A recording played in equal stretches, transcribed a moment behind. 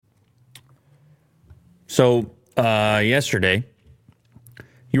So, yesterday,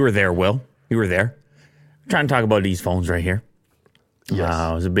 you were there, Will. You were there. I'm trying to talk about these phones right here.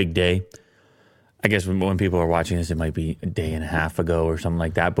 Yes. It was a big day. I guess when people are watching this, it might be a day and a half ago or something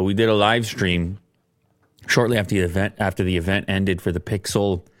like that. But we did a live stream shortly after the event ended for the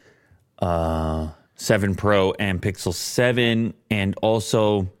Pixel 7 Pro and Pixel 7, and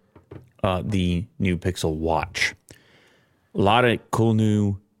also the new Pixel Watch. A lot of cool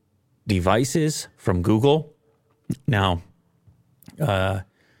new devices from Google. Now,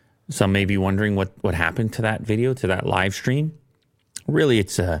 some may be wondering what happened to that video, to that live stream. Really,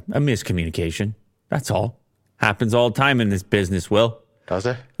 it's a miscommunication. That's all. Happens all the time in this business, Will. Does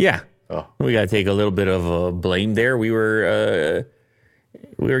it? Yeah. Oh. We got to take a little bit of blame there. We were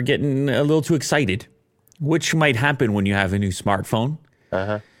getting a little too excited, which might happen when you have a new smartphone.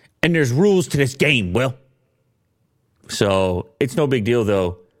 Uh-huh. And there's rules to this game, Will. So it's no big deal,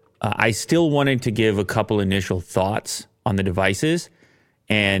 though. I still wanted to give a couple initial thoughts on the devices,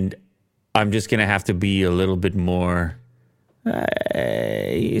 and I'm just going to have to be a little bit more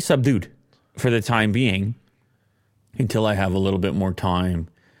subdued for the time being until I have a little bit more time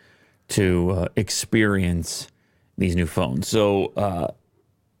to experience these new phones. So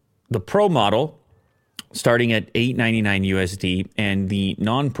the Pro model starting at $899 USD and the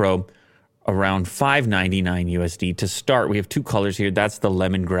non-Pro around $599 USD. To start, we have two colors here. That's the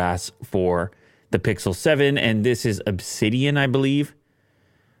lemongrass for the Pixel 7, and this is Obsidian, I believe.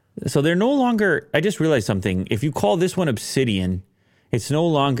 So they're no longer, I just realized something. If you call this one Obsidian, it's no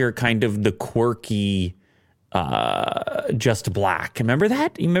longer kind of the quirky just black. Remember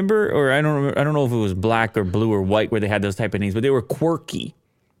that? You remember? Or I don't know if it was black or blue or white where they had those type of names, but they were quirky.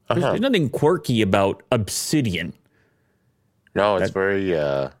 There's nothing quirky about Obsidian. No, it's very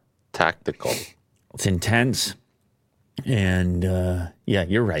tactical. It's intense. And yeah,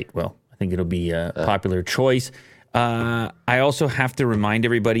 you're right. Well, I think it'll be a popular choice. I also have to remind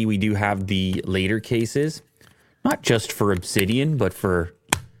everybody we do have the later cases, not just for Obsidian, but for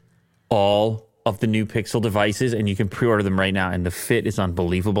all of the new Pixel devices. And you can pre-order them right now. And the fit is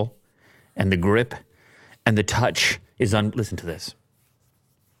unbelievable. And the grip and the touch is listen to this.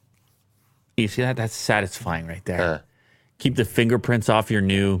 You see that? That's satisfying right there. Keep the fingerprints off your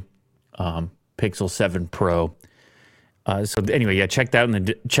new Pixel 7 Pro. So anyway, yeah, check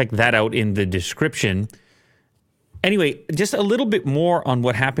that out in the description. Anyway, just a little bit more on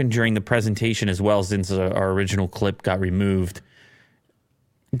what happened during the presentation as well, since our original clip got removed.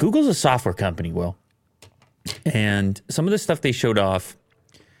 Google's a software company, Will. And some of the stuff they showed off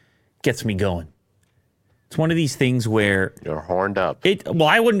gets me going. It's one of these things where... You're horned up. Well,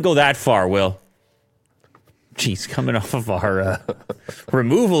 I wouldn't go that far, Will. Jeez, coming off of our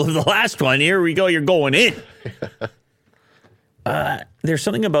removal of the last one, here we go, you're going in. There's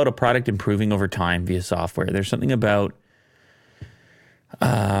something about a product improving over time via software. There's something about...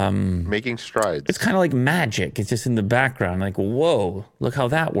 making strides. It's kind of like magic. It's just in the background. Like, whoa, look how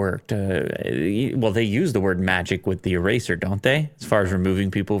that worked. Well, they use the word magic with the eraser, don't they? As far as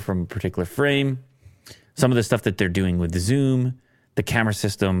removing people from a particular frame. Some of the stuff that they're doing with Zoom, the camera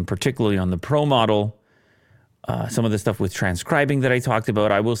system, particularly on the Pro model, some of the stuff with transcribing that I talked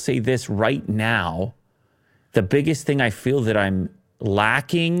about. I will say this right now. The biggest thing I feel that I'm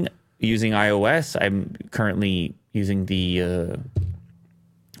lacking using iOS, I'm currently using the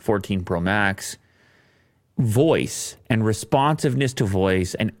 14 Pro Max, voice and responsiveness to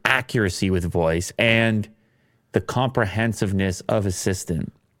voice and accuracy with voice and the comprehensiveness of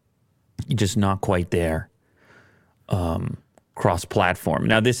Assistant. Just not quite there. Cross-platform.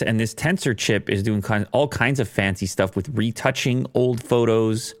 Now, this Tensor chip is doing all kinds of fancy stuff with retouching old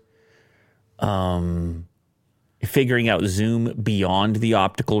photos, figuring out zoom beyond the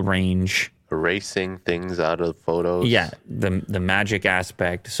optical range, erasing things out of photos. Yeah, the magic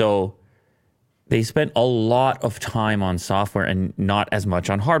aspect. So they spent a lot of time on software and not as much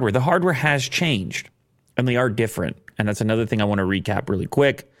on hardware. The hardware has changed, and they are different. And that's another thing I want to recap really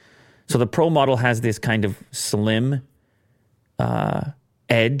quick. So the Pro model has this kind of slim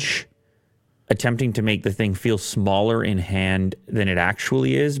edge, attempting to make the thing feel smaller in hand than it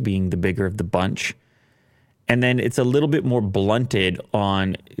actually is, being the bigger of the bunch. And then it's a little bit more blunted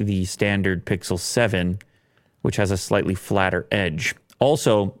on the standard Pixel 7, which has a slightly flatter edge.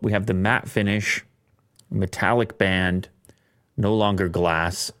 Also, we have the matte finish, metallic band, no longer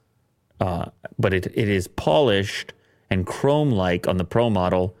glass, but it is polished and chrome-like on the Pro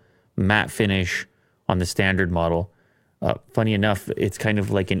model, matte finish on the standard model. Funny enough, it's kind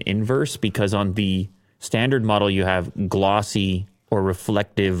of like an inverse, because on the standard model you have glossy or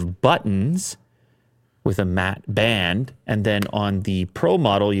reflective buttons with a matte band, and then on the Pro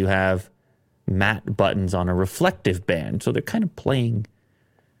model you have matte buttons on a reflective band. So they're kind of playing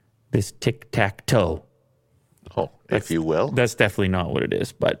this tic-tac-toe. Oh, if you will. That's definitely not what it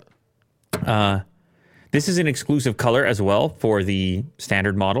is. But this is an exclusive color as well for the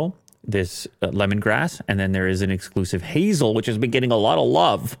standard model, this lemongrass. And then there is an exclusive hazel, which has been getting a lot of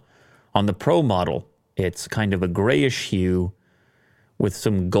love on the Pro model. It's kind of a grayish hue with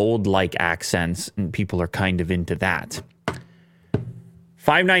some gold-like accents, and people are kind of into that.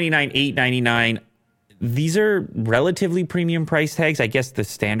 $599, $899. These are relatively premium price tags. I guess the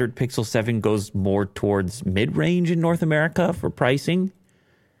standard Pixel 7 goes more towards mid-range in North America for pricing.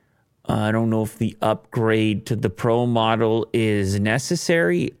 I don't know if the upgrade to the Pro model is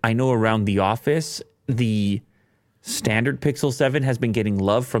necessary. I know around the office, the standard Pixel 7 has been getting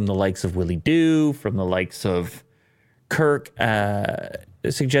love from the likes of Willie Doo, from the likes of Kirk,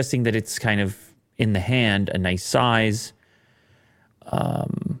 suggesting that it's kind of in the hand, a nice size.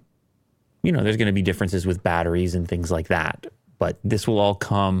 There's going to be differences with batteries and things like that. But this will all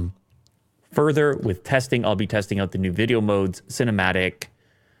come further with testing. I'll be testing out the new video modes, cinematic,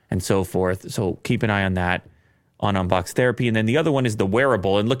 and so forth. So keep an eye on that on Unbox Therapy. And then the other one is the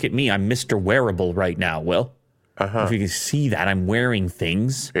wearable. And look at me. I'm Mr. Wearable right now, Will. If you can see that, I'm wearing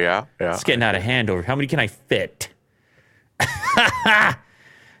things. Yeah. It's getting out of hand over. How many can I fit?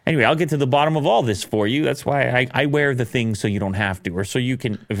 Anyway, I'll get to the bottom of all this for you. That's why I wear the thing so you don't have to, or so you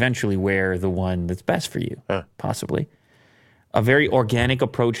can eventually wear the one that's best for you, possibly. A very organic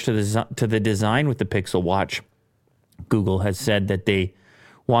approach to the design with the Pixel Watch. Google has said that they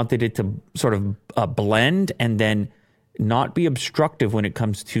wanted it to sort of blend and then not be obstructive when it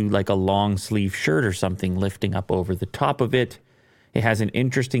comes to like a long sleeve shirt or something lifting up over the top of it. It has an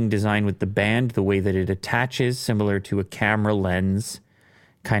interesting design with the band, the way that it attaches, similar to a camera lens.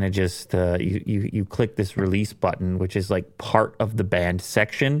 Kind of just, you click this release button, which is like part of the band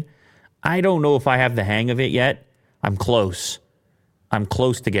section. I don't know if I have the hang of it yet. I'm close. I'm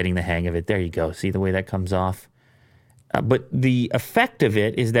close to getting the hang of it. There you go. See the way that comes off? But the effect of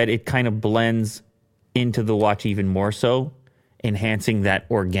it is that it kind of blends into the watch even more so, enhancing that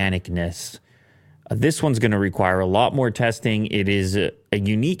organicness. This one's going to require a lot more testing. It is a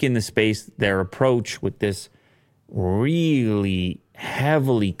unique in the space, their approach with this really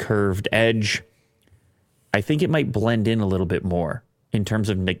heavily curved edge. I think it might blend in a little bit more in terms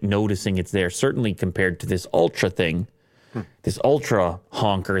of noticing it's there, certainly compared to this Ultra thing, this Ultra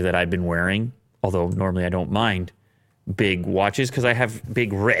honker that I've been wearing, although normally I don't mind big watches because I have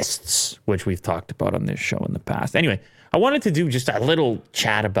big wrists, which we've talked about on this show in the past. Anyway, I wanted to do just a little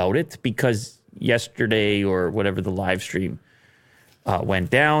chat about it because yesterday or whatever the live stream went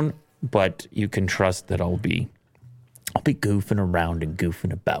down, but you can trust that I'll be goofing around and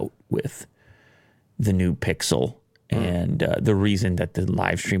goofing about with the new Pixel. And the reason that the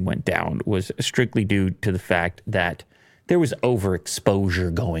live stream went down was strictly due to the fact that there was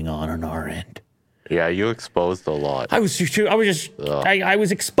overexposure going on our end. Yeah, you exposed a lot. I was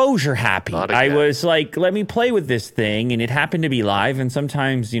exposure happy. I was like, let me play with this thing, and it happened to be live. And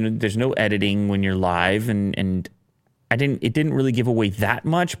sometimes, there's no editing when you're live, and it didn't really give away that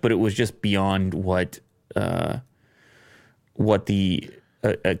much, but it was just beyond what the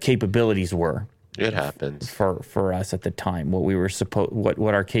capabilities were. It happens for us at the time.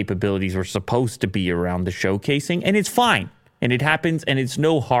 What our capabilities were supposed to be around the showcasing, and it's fine, and it happens, and it's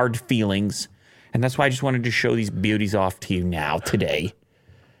no hard feelings. And that's why I just wanted to show these beauties off to you now, today,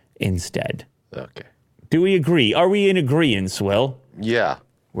 instead. Okay. Do we agree? Are we in agreeance, Will? Yeah.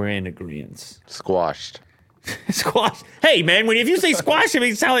 We're in agreeance. Squashed. Squash. Hey, man, if you say squash, it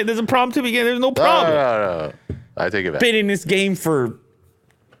makes it sound like there's a problem to begin. There's no problem. No. I take it back. Been in this game for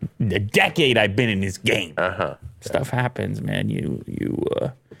a decade. I've been in this game. Stuff happens, man. You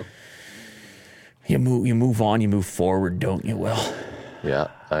move on. You move forward, don't you, Will? Yeah,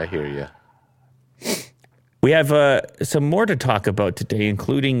 I hear you. We have some more to talk about today,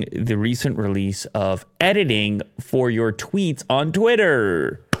 including the recent release of editing for your tweets on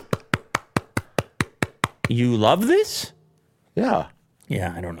Twitter. You love this? Yeah.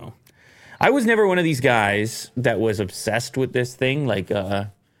 Yeah, I don't know. I was never one of these guys that was obsessed with this thing. Like,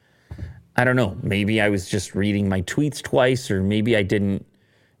 I don't know. Maybe I was just reading my tweets twice, or maybe it didn't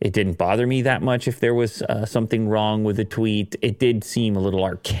bother me that much if there was something wrong with a tweet. It did seem a little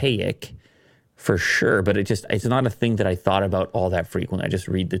archaic, for sure, but it's not a thing that I thought about all that frequently. I just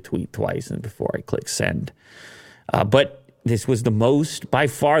read the tweet twice and before I click send. But this was by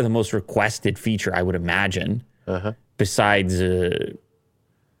far the most requested feature, I would imagine, besides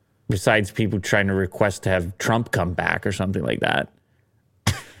people trying to request to have Trump come back or something like that.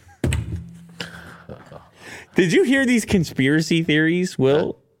 Did you hear these conspiracy theories,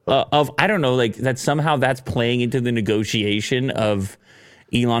 Will? of, I don't know, like that somehow that's playing into the negotiation of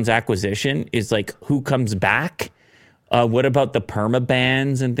Elon's acquisition is like who comes back? What about the perma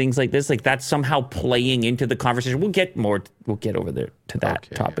bans and things like this? Like that's somehow playing into the conversation. We'll get over there to that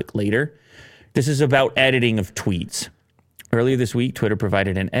topic later. This is about editing of tweets. Earlier this week, Twitter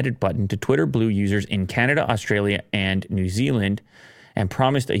provided an edit button to Twitter Blue users in Canada, Australia, and New Zealand, and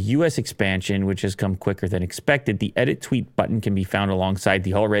promised a U.S. expansion, which has come quicker than expected. The edit tweet button can be found alongside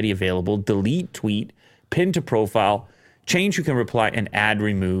the already available delete tweet, pin to profile, change who can reply, and add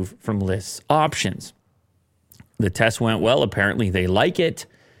remove from lists options. The test went well. Apparently, they like it.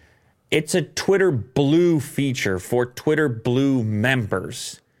 It's a Twitter Blue feature for Twitter Blue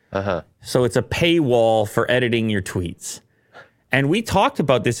members. So it's a paywall for editing your tweets. And we talked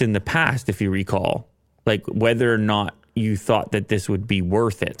about this in the past, if you recall, like whether or not you thought that this would be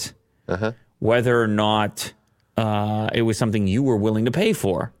worth it, whether or not it was something you were willing to pay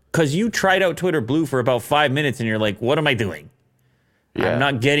for. Because you tried out Twitter Blue for about 5 minutes and you're like, what am I doing? Yeah. I'm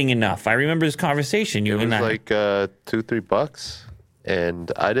not getting enough. I remember this conversation. It was like $2-3,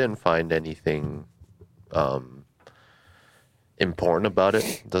 and I didn't find anything important about it.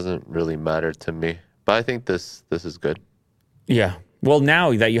 It doesn't really matter to me. But I think this is good. Yeah. Well,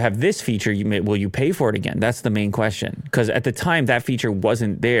 now that you have this feature, will you pay for it again? That's the main question. Because at the time, that feature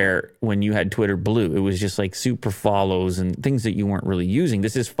wasn't there when you had Twitter Blue. It was just like super follows and things that you weren't really using.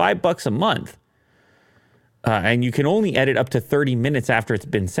 This is $5 a month. And you can only edit up to 30 minutes after it's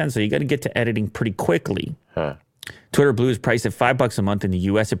been sent. So you got to get to editing pretty quickly. Twitter Blue is priced at $5 a month in the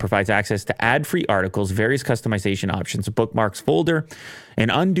US. It provides access to ad-free articles, various customization options, a bookmarks folder, an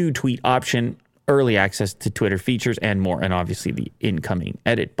undo tweet option, early access to Twitter features, and more. And obviously the incoming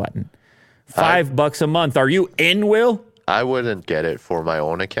edit button. $5 a month. Are you in, Will? I wouldn't get it for my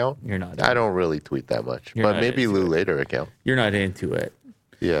own account. You're not. I don't really tweet that much. But maybe Lou later account. You're not into it.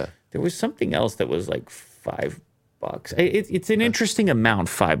 Yeah. There was something else that was like $5. It's an interesting amount,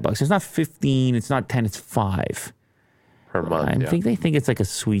 $5. It's not 15, it's not 10, it's 5 per month. I think they think it's like a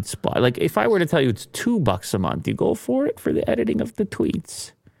sweet spot. Like if I were to tell you it's $2 a month, you go for it for the editing of the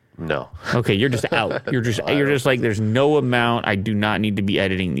tweets? No. Okay, you're just out. You're just like there's no amount. I do not need to be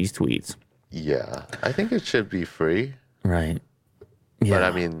editing these tweets. Yeah, I think it should be free. Right. Yeah. But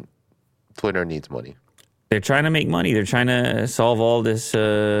I mean, Twitter needs money. They're trying to make money. They're trying to solve all this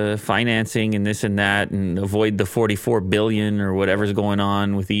financing and this and that and avoid the $44 billion or whatever's going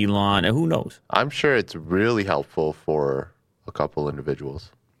on with Elon. Who knows? I'm sure it's really helpful for a couple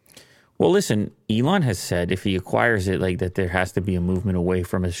individuals. Well, listen, Elon has said if he acquires it, like that there has to be a movement away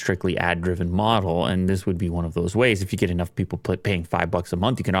from a strictly ad-driven model, and this would be one of those ways. If you get enough people paying $5 a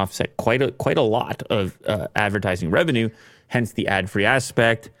month, you can offset quite a lot of advertising revenue, hence the ad-free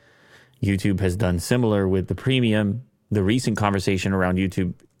aspect. YouTube has done similar with the premium. The recent conversation around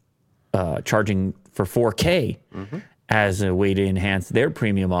YouTube charging for 4K as a way to enhance their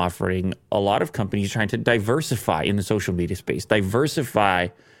premium offering. A lot of companies trying to diversify in the social media space, diversify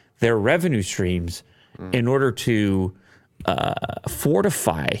their revenue streams in order to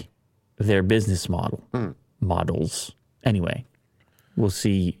fortify their business models. Anyway, we'll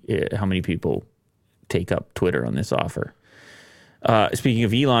see how many people take up Twitter on this offer. Speaking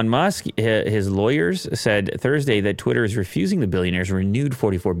of Elon Musk, his lawyers said Thursday that Twitter is refusing the billionaire's renewed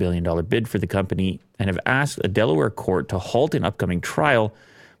 $44 billion bid for the company and have asked a Delaware court to halt an upcoming trial.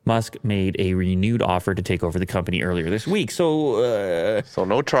 Musk made a renewed offer to take over the company earlier this week. So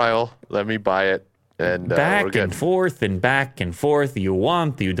no trial. Let me buy it. And back and forth and back and forth. You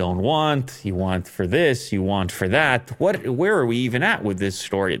want, you don't want. You want for this, you want for that. Where are we even at with this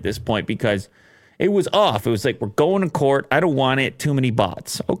story at this point? Because it was off. It was like, we're going to court. I don't want it. Too many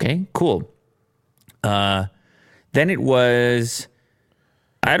bots. Okay, cool. Then it was,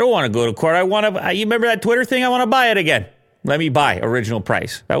 I don't want to go to court. You remember that Twitter thing? I want to buy it again. Let me buy original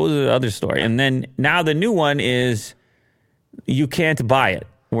price. That was the other story. And then now the new one is you can't buy it.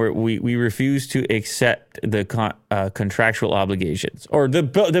 We refuse to accept the contractual obligations, or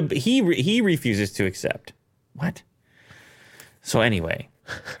he refuses to accept. What? So anyway,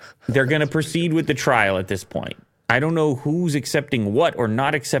 they're going to proceed with the trial at this point. I don't know who's accepting what or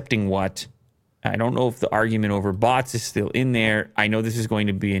not accepting what. I don't know if the argument over bots is still in there. I know this is going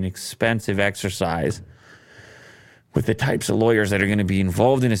to be an expensive exercise with the types of lawyers that are going to be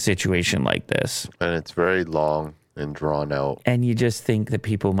involved in a situation like this. And it's very long and drawn out. And you just think that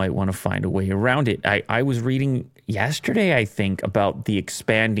people might want to find a way around it. I was reading yesterday, I think, about the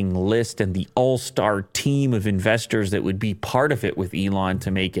expanding list and the all-star team of investors that would be part of it with Elon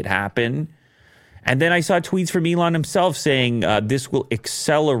to make it happen. And then I saw tweets from Elon himself saying this will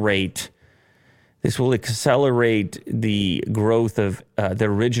accelerate This will accelerate the growth of the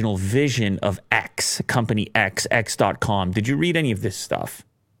original vision of X, company X, X.com. Did you read any of this stuff?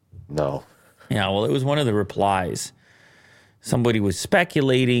 No. Yeah, well, it was one of the replies. Somebody was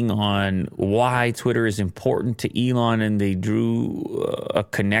speculating on why Twitter is important to Elon, and they drew a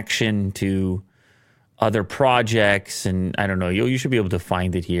connection to other projects. And I don't know, you should be able to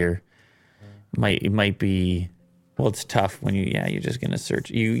find it here. It might be, well, it's tough when you're just going to search.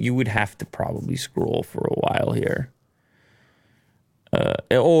 You would have to probably scroll for a while here.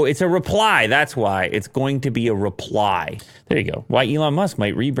 It's a reply. That's why. It's going to be a reply. There you go. Why Elon Musk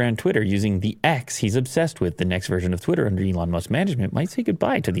might rebrand Twitter using the X he's obsessed with. The next version of Twitter under Elon Musk management might say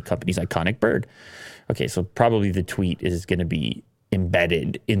goodbye to the company's iconic bird. Okay, so probably the tweet is going to be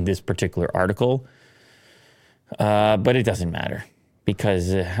embedded in this particular article. But it doesn't matter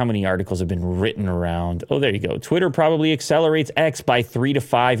because how many articles have been written around? Oh, there you go. Twitter probably accelerates X by 3 to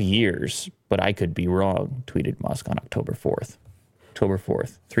 5 years. But I could be wrong, tweeted Musk on October 4th. October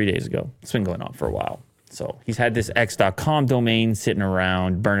 4th, 3 days ago. It's been going on for a while. So he's had this X.com domain sitting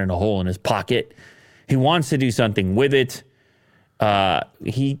around, burning a hole in his pocket. He wants to do something with it.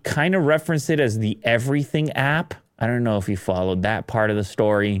 He kind of referenced it as the Everything app. I don't know if you followed that part of the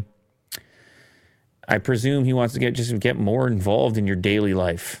story. I presume he wants to get more involved in your daily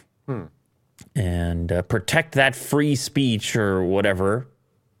life and protect that free speech or whatever.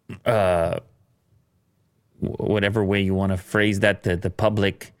 Whatever way you want to phrase that, the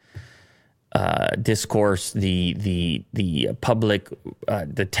public discourse, the public,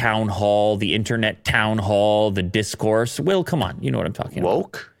 the town hall, the internet town hall, the discourse. Will, come on, you know what I'm talking about.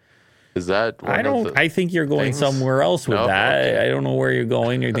 Woke? Is that I think you're going somewhere else with that. Okay. I don't know where you're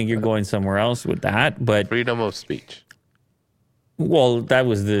going. I think you're going somewhere else with that. But freedom of speech. Well, that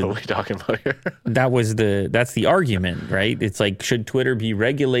was What are we talking about here? That's the argument, right? It's like, should Twitter be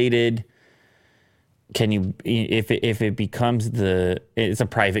regulated? Can you, if it becomes it's a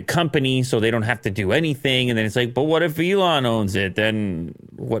private company, so they don't have to do anything, and then it's like, but what if Elon owns it? Then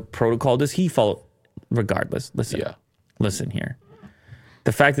what protocol does he follow? Regardless, listen here.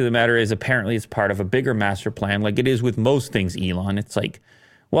 The fact of the matter is, apparently, it's part of a bigger master plan, like it is with most things, Elon. It's like,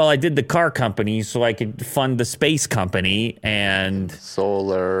 well, I did the car company so I could fund the space company and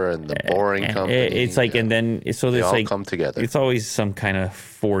solar and the boring company. It's like, and then so there's like come together. It's always some kind of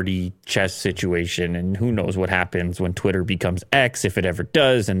 4D chess situation, and who knows what happens when Twitter becomes X, if it ever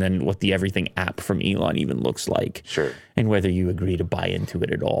does, and then what the Everything app from Elon even looks like. Sure. And whether you agree to buy into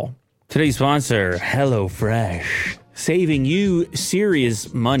it at all. Today's sponsor, HelloFresh, saving you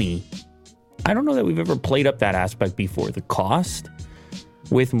serious money. I don't know that we've ever played up that aspect before. The cost.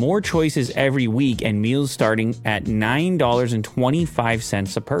 With more choices every week and meals starting at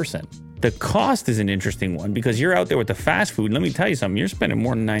 $9.25 a person. The cost is an interesting one because you're out there with the fast food. Let me tell you something. You're spending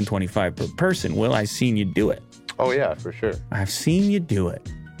more than $9.25 per person. Will, I've seen you do it. Oh, yeah, for sure. I've seen you do it.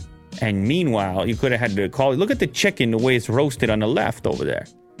 And meanwhile, you could have had to call. Look at the chicken, the way it's roasted on the left over there.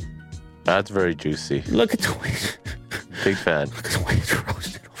 That's very juicy. Look at the way. Big fan. Look at the way it's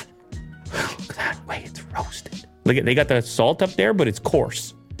roasted over there. Look at that way it's roasted. Look at, they got the salt up there, but it's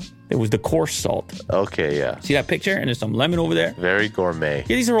coarse. It was the coarse salt. Okay, yeah. See that picture? And there's some lemon over there. Very gourmet.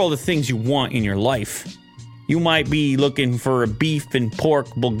 Yeah, these are all the things you want in your life. You might be looking for a beef and pork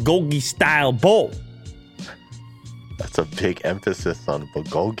bulgogi style bowl. That's a big emphasis on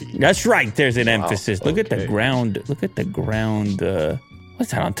bulgogi. That's right. There's an emphasis. Look at the okay. ground. Look at the ground. What's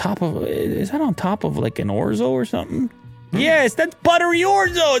that on top of? Is that on top of like an orzo or something? Yes, that's buttery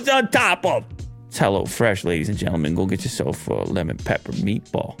orzo. It's on top of. It's HelloFresh, ladies and gentlemen. Go get yourself a lemon pepper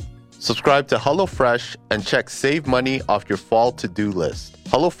meatball. Subscribe to HelloFresh and check Save Money off your fall to-do list.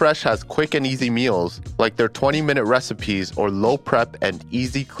 HelloFresh has quick and easy meals like their 20-minute recipes or low prep and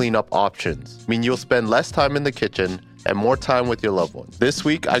easy cleanup options. Mean you'll spend less time in the kitchen and more time with your loved ones. This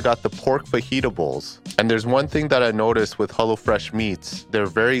week, I got the pork fajita bowls. And there's one thing that I noticed with HelloFresh meats. They're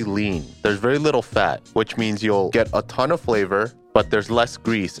very lean. There's very little fat, which means you'll get a ton of flavor, but there's less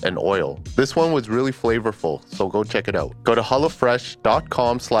grease and oil. This one was really flavorful, so go check it out. Go to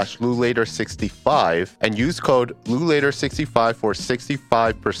HelloFresh.com/LouLater65 and use code LouLater65 for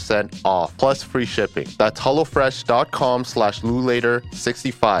 65% off, plus free shipping. That's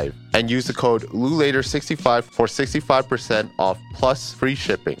HelloFresh.com/LouLater65 and use the code LouLater65 for 65% off, plus free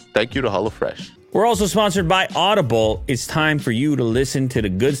shipping. Thank you to HelloFresh. We're also sponsored by Audible. It's time for you to listen to the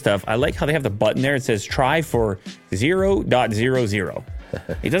good stuff. I like how they have the button there. It says try for 0.00.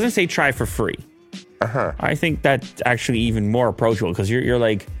 It doesn't say try for free. I think that's actually even more approachable because you're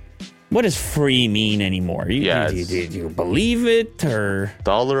like, What does free mean anymore? Do you believe it or?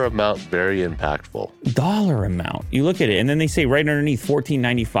 Dollar amount, very impactful. Dollar amount. You look at it, and then they say right underneath,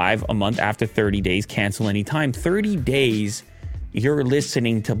 $14.95 a month after 30 days, cancel anytime. 30 days, you're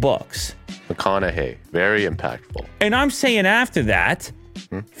listening to books. McConaughey, very impactful. And I'm saying after that,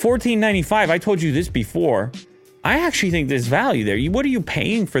 $14.95, I told you this before, I actually think there's value there. What are you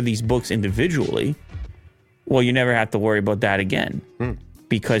paying for these books individually? Well, you never have to worry about that again.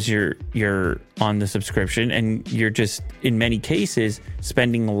 Because you're on the subscription and you're just, in many cases,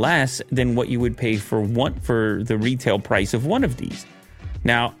 spending less than what you would pay for the retail price of one of these.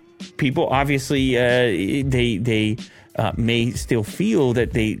 Now, people obviously, they may still feel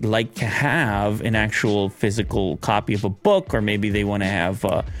that they like to have an actual physical copy of a book, or maybe they want to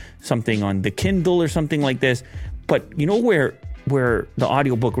have something on the Kindle or something like this. But you know where the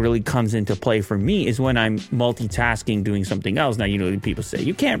audiobook really comes into play for me is when I'm multitasking doing something else. Now, people say,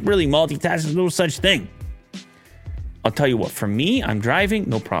 you can't really multitask, there's no such thing. I'll tell you what, for me, I'm driving,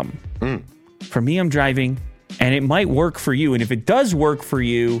 no problem. For me, I'm driving, and it might work for you. And if it does work for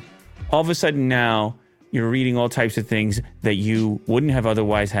you, all of a sudden now, you're reading all types of things that you wouldn't have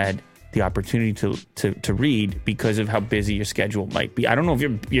otherwise had the opportunity to read because of how busy your schedule might be. I don't know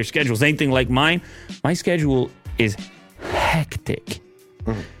if your schedule is anything like mine. My schedule is hectic.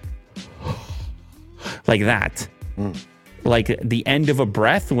 Like that. Like the end of a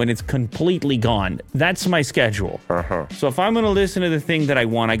breath when it's completely gone. That's my schedule. So if I'm going to listen to the thing that I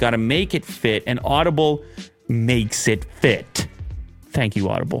want, I got to make it fit, and Audible makes it fit. Thank you,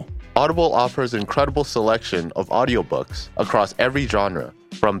 Audible. Audible offers incredible selection of audiobooks across every genre,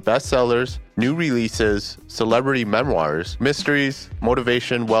 from bestsellers, new releases, celebrity memoirs, mysteries,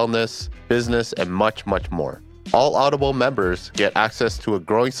 motivation, wellness, business, and much, much more. All Audible members get access to a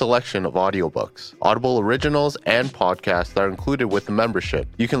growing selection of audiobooks, Audible originals, and podcasts that are included with the membership.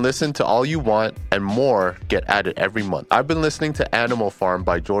 You can listen to all you want, and more get added every month. I've been listening to Animal Farm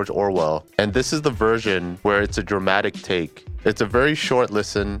by George Orwell, and this is the version where it's a dramatic take. It's a very short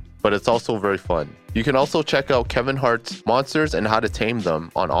listen, but it's also very fun. You can also check out Kevin Hart's Monsters and How to Tame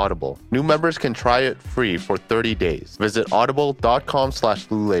Them on Audible. New members can try it free for 30 days. Visit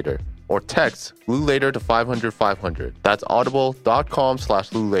audible.com/LouLater. or text LouLater to 500-500. That's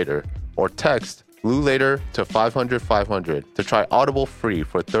audible.com/LouLater or text LouLater to 500-500 to try Audible free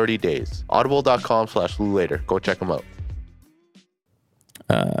for 30 days. Audible.com/LouLater. Go check them out.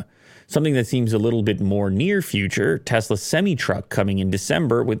 Something that seems a little bit more near future, Tesla semi-truck coming in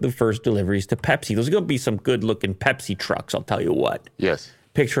December with the first deliveries to Pepsi. Those are going to be some good-looking Pepsi trucks, I'll tell you what. Yes.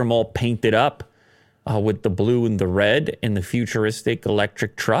 Picture them all painted up. With the blue and the red in the futuristic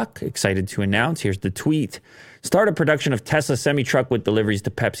electric truck. Excited to announce. Here's the tweet. Started production of Tesla semi-truck with deliveries to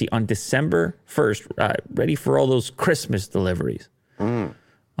Pepsi on December 1st. Ready for all those Christmas deliveries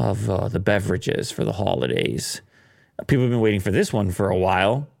of the beverages for the holidays. People have been waiting for this one for a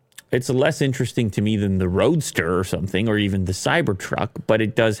while. It's less interesting to me than the Roadster or something, or even the Cybertruck, but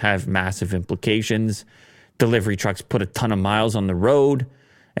it does have massive implications. Delivery trucks put a ton of miles on the road.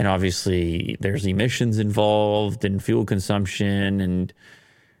 And obviously, there's emissions involved and fuel consumption and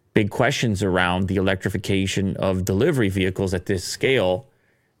big questions around the electrification of delivery vehicles at this scale.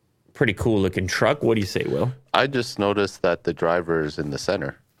 Pretty cool looking truck. What do you say, Will? I just noticed that the driver is in the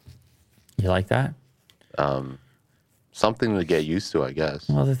center. You like that? Something to get used to, I guess.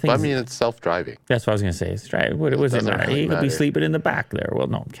 Well, the thing but I mean, it's self-driving. That's what I was going to say. It's drive. What was it? He could be sleeping in the back there. Well,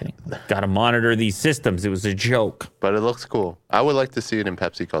 no, I'm kidding. Got to monitor these systems. It was a joke. But it looks cool. I would like to see it in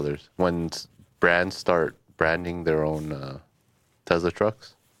Pepsi colors when brands start branding their own Tesla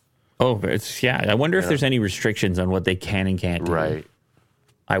trucks. Oh, I wonder if there's any restrictions on what they can and can't do. Right.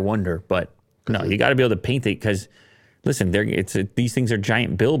 I wonder, but no, you got to be able to paint it because, listen, these things are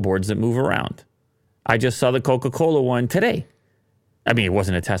giant billboards that move around. I just saw the Coca-Cola one today. I mean, it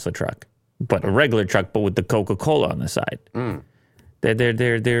wasn't a Tesla truck, but a regular truck, but with the Coca-Cola on the side.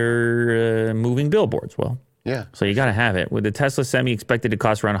 They're moving billboards. Well, yeah. So you got to have it. With the Tesla Semi expected to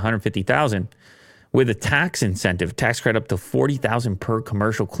cost around $150,000, with a tax incentive, tax credit up to $40,000 per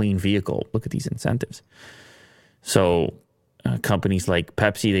commercial clean vehicle. Look at these incentives. So companies like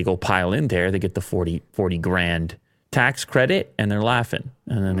Pepsi, they go pile in there. They get the 40 grand tax credit, and they're laughing.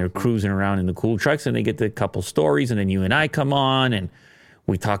 And then they're cruising around in the cool trucks, and they get the couple stories, and then you and I come on, and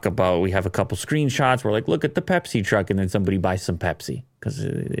we have a couple screenshots. We're like, look at the Pepsi truck, and then somebody buys some Pepsi because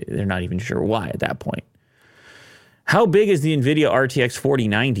they're not even sure why at that point. How big is the NVIDIA RTX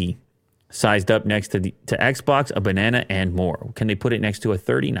 4090 sized up next to Xbox, a banana, and more? Can they put it next to a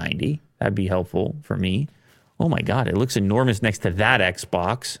 3090? That'd be helpful for me. Oh, my God, it looks enormous next to that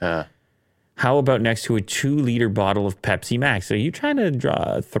Xbox. How about next to a 2-liter bottle of Pepsi Max? Are you trying to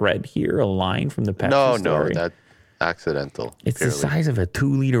draw a thread here, a line from the Pepsi story? No, that's accidental. It's purely. the size of a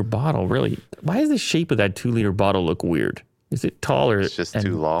 2-liter bottle, really. Why does the shape of that 2-liter bottle look weird? Is it taller? It's just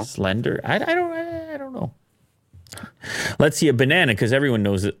too long. Slender? I don't know. Let's see a banana, because everyone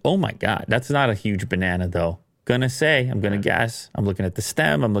knows it. Oh my God, that's not a huge banana though. I'm gonna guess. I'm looking at the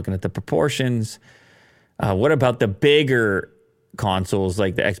stem. I'm looking at the proportions. What about the bigger consoles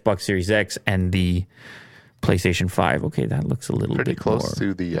like the Xbox Series X and the PlayStation 5? Okay, that looks a little Pretty bit close more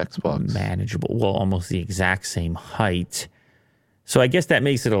to the Xbox. manageable. Well, almost the exact same height. So I guess that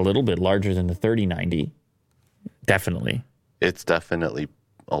makes it a little bit larger than the 3090. Definitely. It's definitely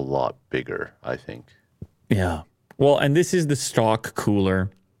a lot bigger, I think. Yeah. Well, and this is the stock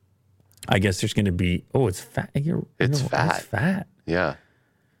cooler. I guess there's going to be, it's fat. It's fat. It's fat. Yeah.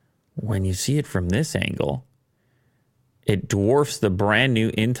 When you see it from this angle, it dwarfs the brand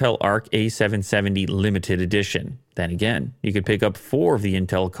new Intel Arc A770 limited edition. Then again, you could pick up 4 of the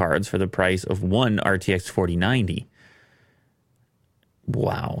Intel cards for the price of one RTX 4090.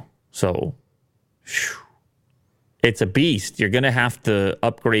 Wow. So, it's a beast. You're going to have to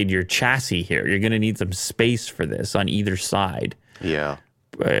upgrade your chassis here. You're going to need some space for this on either side. Yeah.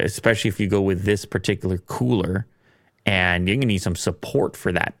 Especially if you go with this particular cooler. And you're going to need some support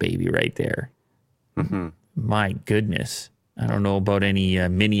for that baby right there. Mm-hmm. My goodness. I don't know about any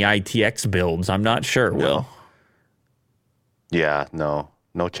mini ITX builds. I'm not sure, Will. Yeah, no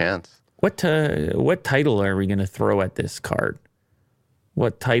chance. What title are we going to throw at this card?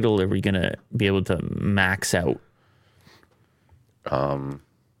 What title are we going to be able to max out? The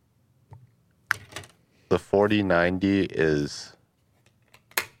 4090 is...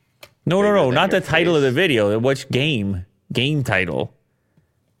 No, not the title of the video. Which game? Game title.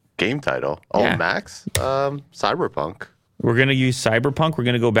 Game title? Oh, Yeah. Max? Cyberpunk. We're going to use Cyberpunk. We're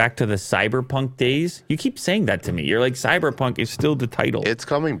going to go back to the Cyberpunk days. You keep saying that to me. You're like, Cyberpunk is still the title. It's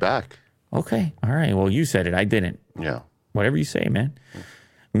coming back. Okay. All right. Well, you said it. I didn't. Yeah. Whatever you say, man.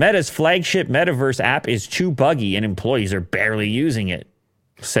 Meta's flagship metaverse app is too buggy and employees are barely using it,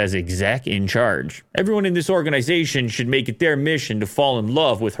 says exec in charge. Everyone in this organization should make it their mission to fall in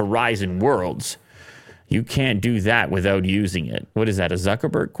love with Horizon Worlds. You can't do that without using it. What is that, a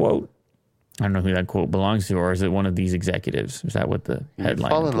Zuckerberg quote? I don't know who that quote belongs to, or is it one of these executives? Is that what the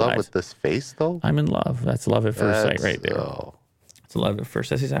headline Fall in implies? love with this face, though? I'm in love. That's love at first sight right there. It's love at first.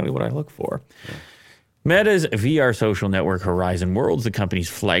 That's exactly what I look for. Yeah. Meta's VR social network Horizon Worlds, the company's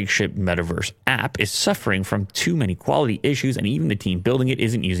flagship metaverse app, is suffering from too many quality issues, and even the team building it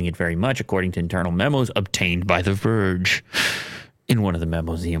isn't using it very much, according to internal memos obtained by The Verge. In one of the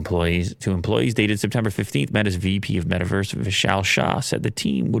memos, employees dated September 15th, Meta's VP of Metaverse, Vishal Shah, said the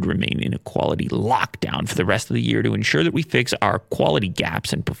team would remain in a quality lockdown for the rest of the year to ensure that we fix our quality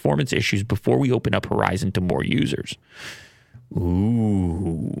gaps and performance issues before we open up Horizon to more users.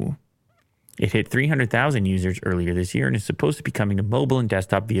 Ooh. It hit 300,000 users earlier this year and is supposed to be coming to mobile and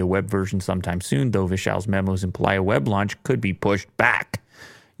desktop via web version sometime soon, though Vishal's memos imply a web launch could be pushed back.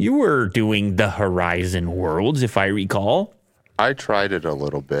 You were doing the Horizon Worlds, if I recall. I tried it a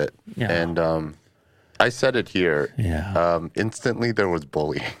little bit, and I said it here. Yeah. Instantly, there was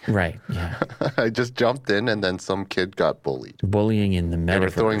bullying. Right, yeah. I just jumped in, and then some kid got bullied. Bullying in the metaverse. They were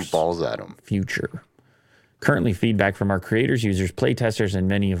throwing balls at him. Future. Currently, feedback from our creators, users, playtesters, and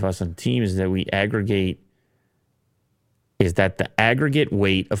many of us on the team is that the aggregate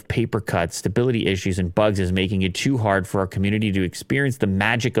weight of paper cuts, stability issues, and bugs is making it too hard for our community to experience the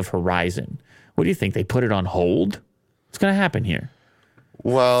magic of Horizon. What do you think? They put it on hold? What's going to happen here?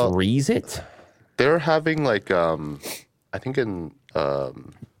 Well, freeze it? They're having I think an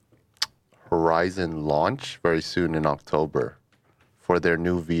Horizon launch very soon in October for their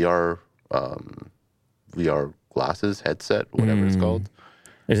new VR glasses, headset, whatever it's called.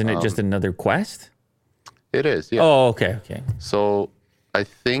 Isn't it just another Quest? It is, yeah. Oh, okay. So I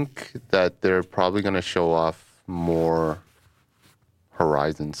think that they're probably going to show off more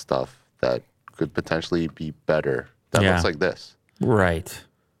Horizon stuff that could potentially be better. That looks like this. Right.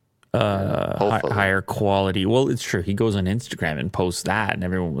 Higher quality. Well, it's true. He goes on Instagram and posts that, and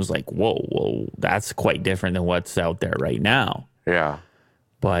everyone was like, whoa, that's quite different than what's out there right now. Yeah.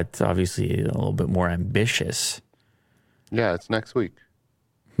 But obviously a little bit more ambitious. Yeah, it's next week.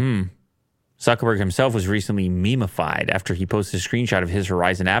 Zuckerberg himself was recently memified after he posted a screenshot of his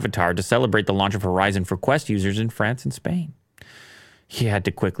Horizon avatar to celebrate the launch of Horizon for Quest users in France and Spain. He had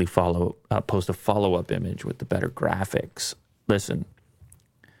to quickly post a follow-up image with the better graphics. Listen,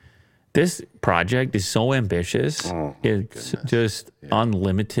 this project is so ambitious. It's just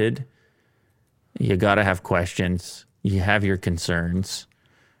unlimited. You got to have questions. You have your concerns.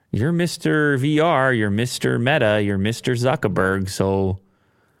 you're Mr. VR, you're Mr. Meta, you're Mr. Zuckerberg. So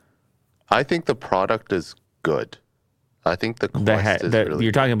I think the product is good. I think the Quest is really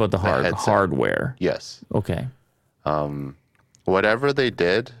you're talking about the headset. hardware. Yes. Okay. Whatever they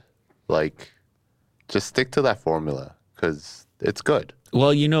did, like, just stick to that formula because it's good.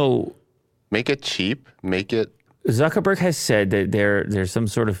 Well, you know, Make it cheap. Make it. Zuckerberg has said that there's some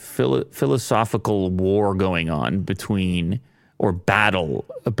sort of philosophical war going on battle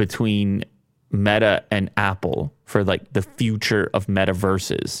between Meta and Apple for like the future of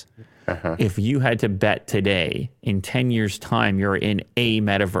metaverses. If you had to bet today, in 10 years' time, you're in a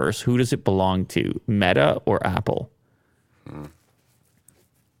metaverse, who does it belong to, Meta or Apple?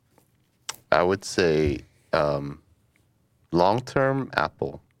 I would say long-term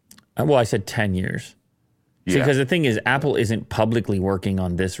Apple. Well, I said 10 years. Yeah. Because the thing is, Apple isn't publicly working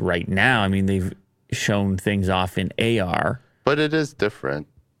on this right now. I mean, they've shown things off in AR. But it is different.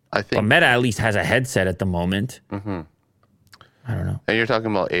 I think. But Meta at least has a headset at the moment. I don't know. And you're talking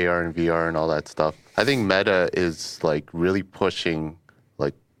about AR and VR and all that stuff. I think Meta is like really pushing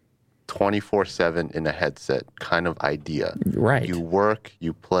like 24/7 in a headset kind of idea. Right. You work,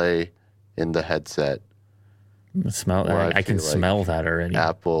 you play in the headset. I can smell that already.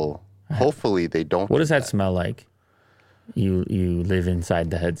 Apple, hopefully they don't. What does that smell like? You live inside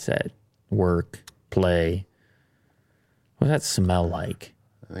the headset, work, play. What does that smell like?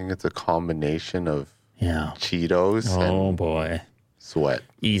 I think it's a combination of Yeah. Cheetos and boy. sweat.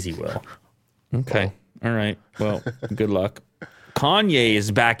 Easy, Will. Okay. All right. Well, good luck. Kanye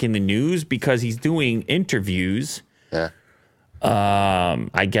is back in the news because he's doing interviews. Yeah.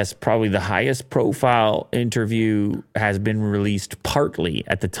 I guess probably the highest profile interview has been released partly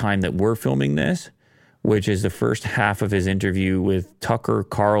at the time that we're filming this, which is the first half of his interview with Tucker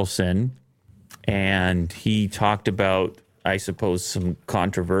Carlson. And he talked about, I suppose, some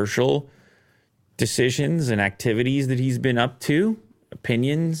controversial decisions and activities that he's been up to,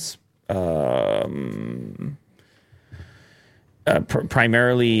 opinions,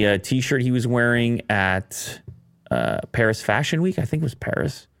 primarily a T-shirt he was wearing at Paris Fashion Week, I think it was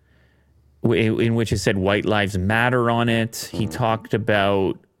Paris, in which it said White Lives Matter on it. He talked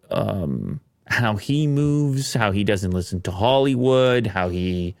about how he moves, how he doesn't listen to Hollywood, how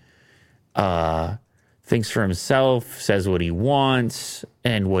he thinks for himself, says what he wants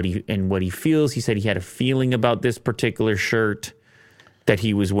and what he feels. He said he had a feeling about this particular shirt that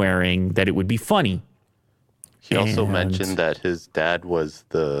he was wearing, that it would be funny. He also mentioned that his dad was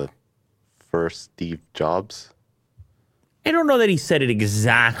the first Steve Jobs. I don't know that he said it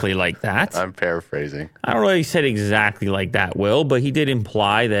exactly like that. I'm paraphrasing. I don't know that he said exactly like that, Will, but he did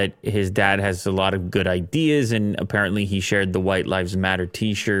imply that his dad has a lot of good ideas, and apparently he shared the White Lives Matter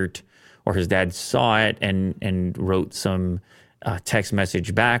T-shirt, or his dad saw it and wrote some text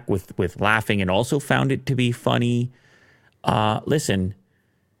message back with laughing and also found it to be funny. Listen,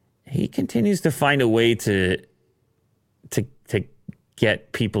 he continues to find a way to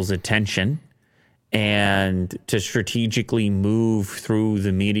get people's attention and to strategically move through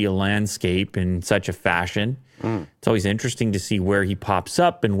the media landscape in such a fashion. It's always interesting to see where he pops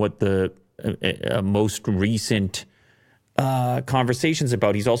up and what the most recent conversations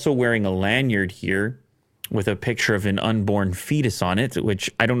about. He's also wearing a lanyard here with a picture of an unborn fetus on it,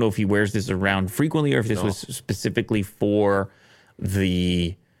 which I don't know if he wears this around frequently or if this was specifically for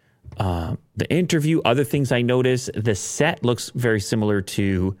the interview. Other things I noticed, the set looks very similar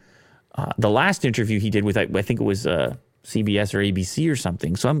to the last interview he did with, I think it was CBS or ABC or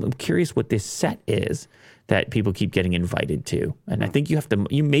something. So I'm curious what this set is that people keep getting invited to. And I think you have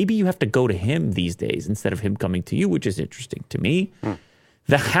to go to him these days instead of him coming to you, which is interesting to me.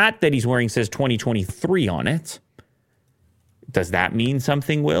 The hat that he's wearing says 2023 on it. Does that mean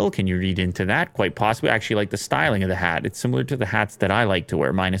something, Will? Can you read into that? Quite possibly. I actually like the styling of the hat. It's similar to the hats that I like to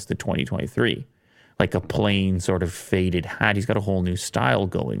wear, minus the 2023. Like a plain sort of faded hat. He's got a whole new style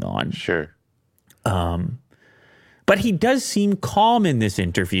going on. Sure. But he does seem calm in this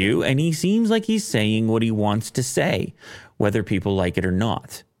interview, and he seems like he's saying what he wants to say, whether people like it or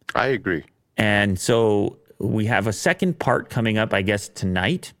not. I agree. And so we have a second part coming up, I guess,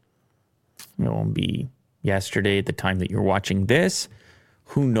 tonight. It won't be yesterday at the time that you're watching this.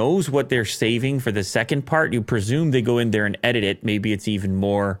 Who knows what they're saving for the second part? You presume they go in there and edit it. Maybe it's even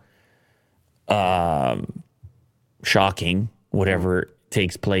more shocking, whatever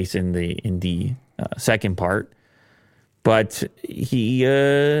takes place in the second part. But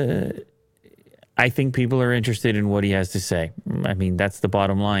I think people are interested in what he has to say. I mean, that's the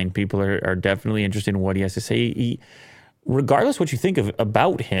bottom line. People are definitely interested in what he has to say. Regardless what you think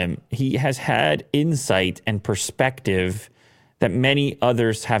about him, he has had insight and perspective that many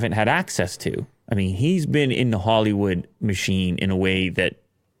others haven't had access to. I mean, he's been in the Hollywood machine in a way that,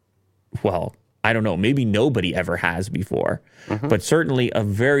 well, I don't know, maybe nobody ever has before, but certainly a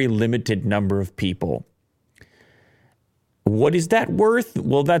very limited number of people. What is that worth?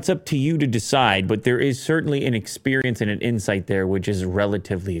 Well, that's up to you to decide, but there is certainly an experience and an insight there which is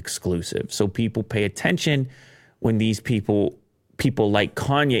relatively exclusive. So people pay attention when these people like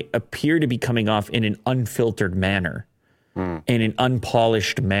Kanye appear to be coming off in an unfiltered manner, in an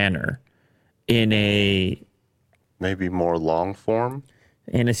unpolished manner, in a maybe more long form,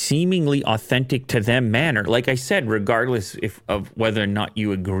 in a seemingly authentic to them manner. Like I said, regardless of whether or not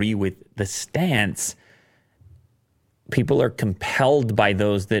you agree with the stance, people are compelled by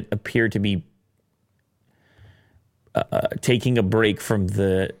those that appear to be taking a break from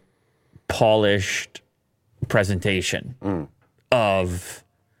the polished presentation of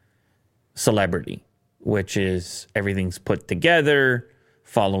celebrity, which is everything's put together,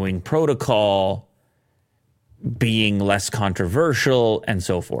 following protocol, being less controversial, and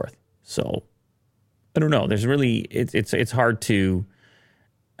so forth. So I don't know. There's really it's hard to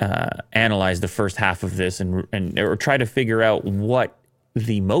analyze the first half of this and or try to figure out what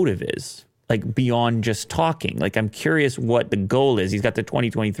the motive is, like beyond just talking. Like, I'm curious what the goal is. He's got the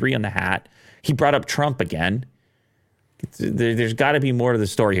 2023 on the hat. He brought up Trump again. There's got to be more to the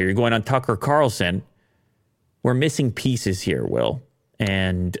story here. You're going on Tucker Carlson. We're missing pieces here, Will,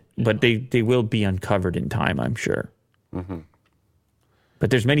 but they will be uncovered in time, I'm sure.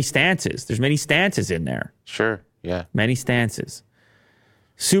 But there's many stances. There's many stances in there. Sure, yeah. Many stances.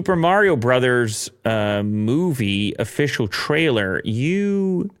 Super Mario Brothers movie official trailer.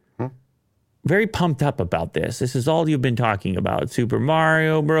 You very pumped up about this. This is all you've been talking about. Super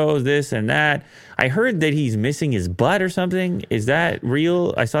Mario Bros, this and that. I heard that he's missing his butt or something. Is that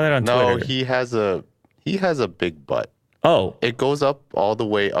real? I saw that on Twitter. No, he has a big butt. Oh. It goes up all the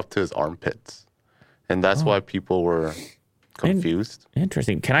way up to his armpits. And that's why people were confused.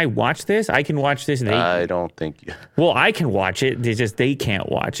 Interesting. Can I watch this? I can watch this. I don't think you. Well, I can watch it. They can't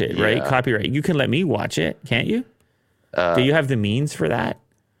watch it, right? Copyright. You can let me watch it, can't you? Do you have the means for that?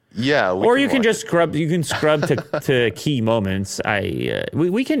 Yeah. Or you can just scrub. You can scrub to key moments. You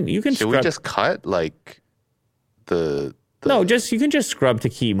can. Should scrub. we just cut like the? No, you can just scrub to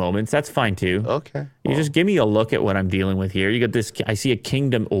key moments. That's fine too. Okay. You just give me a look at what I'm dealing with here. You got this. I see a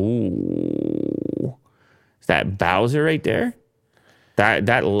kingdom. Oh, is that Bowser right there?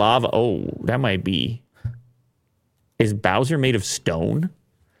 That lava. Oh, that might be. Is Bowser made of stone?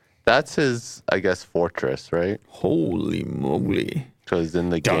 That's his, I guess, fortress, right? Holy moly! Because in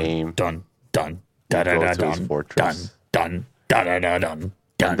the game, dun dun da da da dun fortress. Dun da da da dun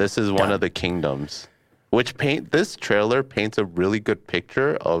dun. This is one of the kingdoms, which this trailer paints a really good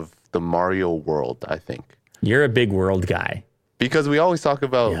picture of the Mario world, I think. You're a big world guy. Because we always talk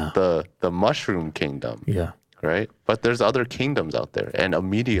about the Mushroom Kingdom. Yeah. Right? But there's other kingdoms out there. And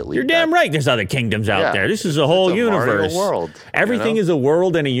immediately... You're damn right there's other kingdoms out there. This is a whole universe. Mario world. Everything is a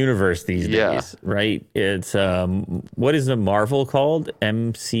world and a universe these days, right? It's, what is the Marvel called? What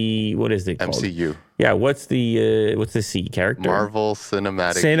is it called? MCU. Yeah, what's the C character? Marvel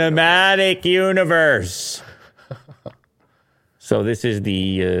Cinematic Universe. So this is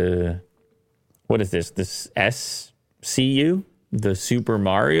the, what is this? This SCU? The Super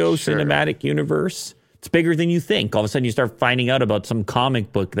Mario Cinematic Universe? It's bigger than you think. All of a sudden you start finding out about some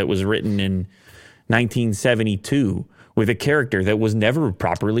comic book that was written in 1972 with a character that was never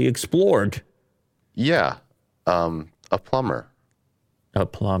properly explored. Yeah. A plumber. A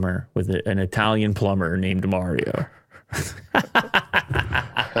plumber with an Italian plumber named Mario.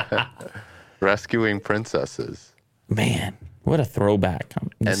 Rescuing princesses. Man, what a throwback.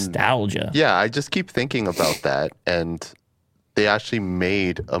 Nostalgia. And, yeah, I just keep thinking about that. And they actually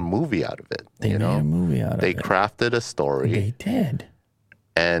made a movie out of it. They made a movie out of it. They crafted a story. They did.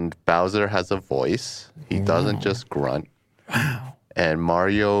 And Bowser has a voice. He doesn't just grunt. Wow. And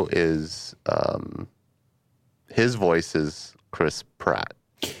Mario is, his voice is Chris Pratt.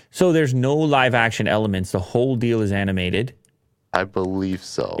 So there's no live action elements. The whole deal is animated. I believe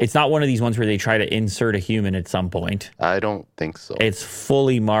so. It's not one of these ones where they try to insert a human at some point. I don't think so. It's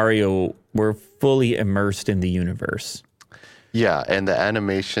fully Mario. We're fully immersed in the universe. Yeah, and the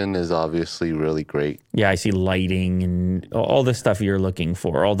animation is obviously really great. Yeah, I see lighting and all the stuff you're looking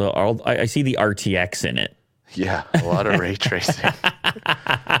for. I see the RTX in it. Yeah, a lot of ray tracing.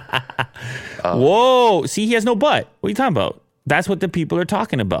 Whoa! See, he has no butt. What are you talking about? That's what the people are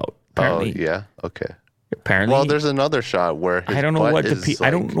talking about. Apparently. Oh, yeah. Okay. Apparently. Well, there's another shot where his I don't know butt what is I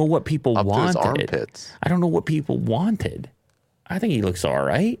don't know what people up wanted. To his armpits. I don't know what people wanted. I think he looks all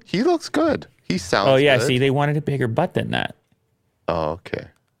right. He looks good. He sounds. Oh yeah, good. see, they wanted a bigger butt than that. Oh, okay.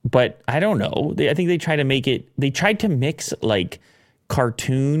 But I don't know. I think they tried to make it. They tried to mix like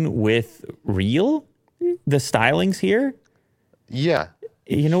cartoon with real. The stylings here. Yeah.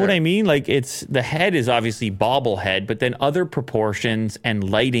 You know what I mean? Like it's the head is obviously bobblehead, but then other proportions and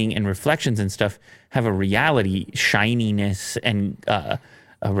lighting and reflections and stuff have a reality shininess and a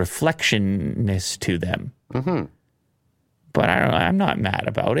reflectionness to them. Mm-hmm. But I don't know. I'm not mad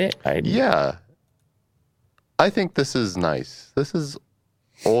about it. Yeah. I think this is nice. This is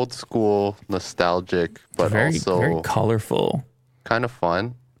old school, nostalgic, but also very colorful, kind of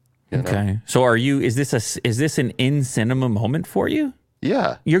fun. Okay. Know? So is this an in cinema moment for you?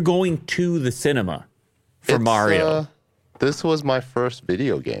 Yeah. You're going to the cinema for Mario. This was my first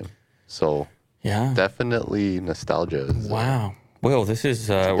video game. So yeah, definitely nostalgia. Wow. Well, this is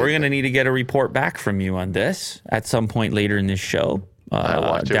we're going to need to get a report back from you on this at some point later in this show. I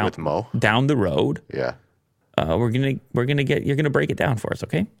watch it with Mo. Down the road. Yeah. You're gonna break it down for us,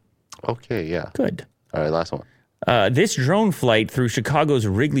 okay? Okay, yeah. Good. All right, last one. This drone flight through Chicago's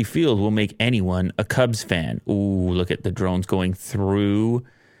Wrigley Field will make anyone a Cubs fan. Ooh, look at the drones going through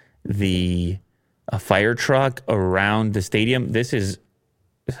the fire truck around the stadium. This is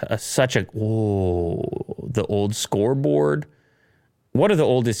the old scoreboard. One of the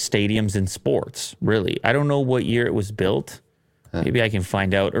oldest stadiums in sports, really. I don't know what year it was built. Maybe I can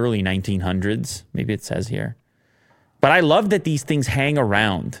find out. Early 1900s. Maybe it says here. But I love that these things hang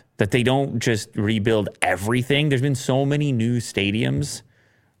around, that they don't just rebuild everything. There's been so many new stadiums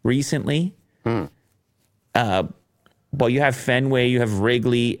recently. Well, you have Fenway, you have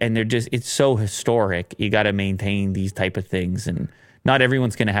Wrigley, and it's so historic. You got to maintain these type of things, and not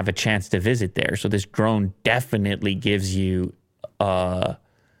everyone's going to have a chance to visit there. So this drone definitely gives you the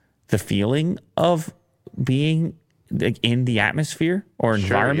feeling of being like in the atmosphere or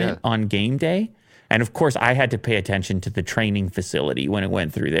environment on game day. And of course, I had to pay attention to the training facility when it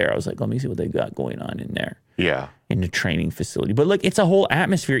went through there. I was like, let me see what they got going on in there. Yeah. In the training facility. But look, it's a whole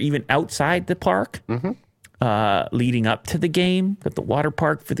atmosphere, even outside the park, leading up to the game. Got the water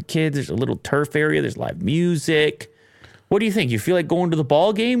park for the kids. There's a little turf area. There's live music. What do you think? You feel like going to the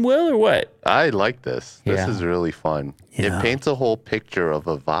ball game, Will, or what? I like this. This is really fun. Yeah. It paints a whole picture of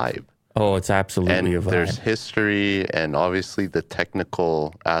a vibe. Oh, it's absolutely a vibe. There's history and obviously the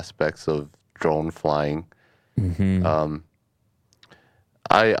technical aspects of drone flying.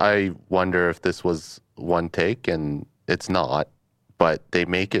 I wonder if this was one take, and it's not, but they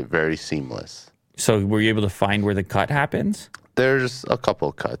make it very seamless. So were you able to find where the cut happens? There's a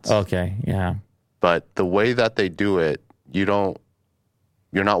couple cuts. Okay, yeah. But the way that they do it, you're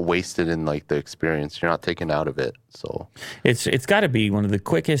not wasted in like the experience. You're not taken out of it. So it's got to be one of the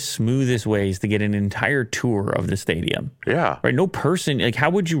quickest, smoothest ways to get an entire tour of the stadium. Yeah. Right. No person, like, how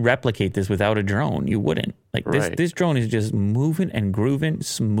would you replicate this without a drone? You wouldn't. Like this drone is just moving and grooving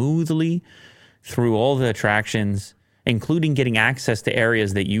smoothly through all the attractions, including getting access to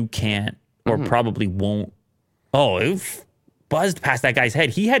areas that you can't or probably won't. Oh, it buzzed past that guy's head.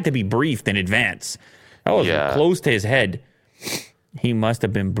 He had to be briefed in advance. That was close to his head. He must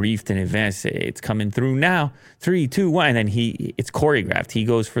have been briefed in advance. It's coming through now. 3, 2, 1. And then it's choreographed. He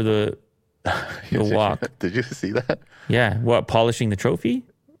goes for the walk. Did you see that? Yeah. What, polishing the trophy?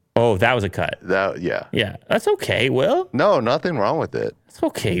 Oh, that was a cut. Yeah. That's okay, Will. No, nothing wrong with it. It's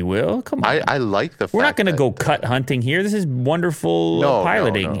okay, Will. Come on. I like the fact we're not going to go cut hunting here. This is wonderful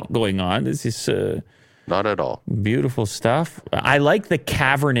piloting going on. This is not at all. Beautiful stuff. I like the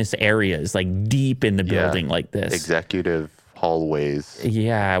cavernous areas, like deep in the building like this. Executive hallways.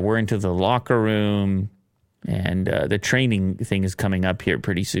 Yeah, we're into the locker room, and the training thing is coming up here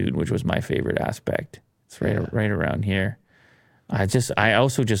pretty soon, which was my favorite aspect. It's right around here. I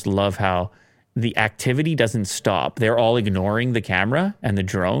also just love how the activity doesn't stop. They're all ignoring the camera and the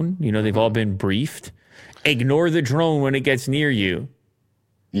drone. You know, they've all been briefed. Ignore the drone when it gets near you.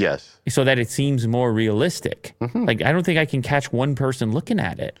 Yes. So that it seems more realistic. Like, I don't think I can catch one person looking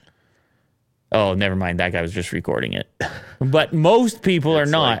at it. Oh, never mind. That guy was just recording it. But most people are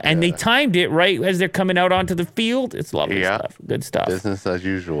not. Like, and they timed it right as they're coming out onto the field. It's lovely stuff. Good stuff. Business as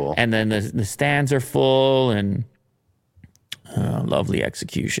usual. And then the stands are full and lovely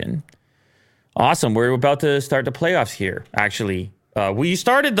execution. Awesome. We're about to start the playoffs here, actually. We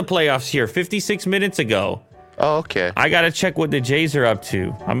started the playoffs here 56 minutes ago. Oh, okay. I got to check what the Jays are up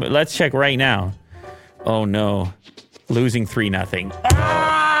to. Let's check right now. Oh, no. Losing 3-0.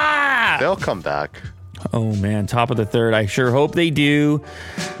 Ah! They'll come back. Oh, man. Top of the third. I sure hope they do.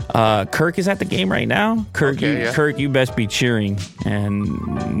 Kirk is at the game right now. Kirk, you best be cheering.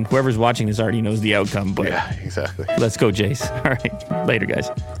 And whoever's watching this already knows the outcome. But yeah, exactly. Let's go, Jays. All right. Later, guys.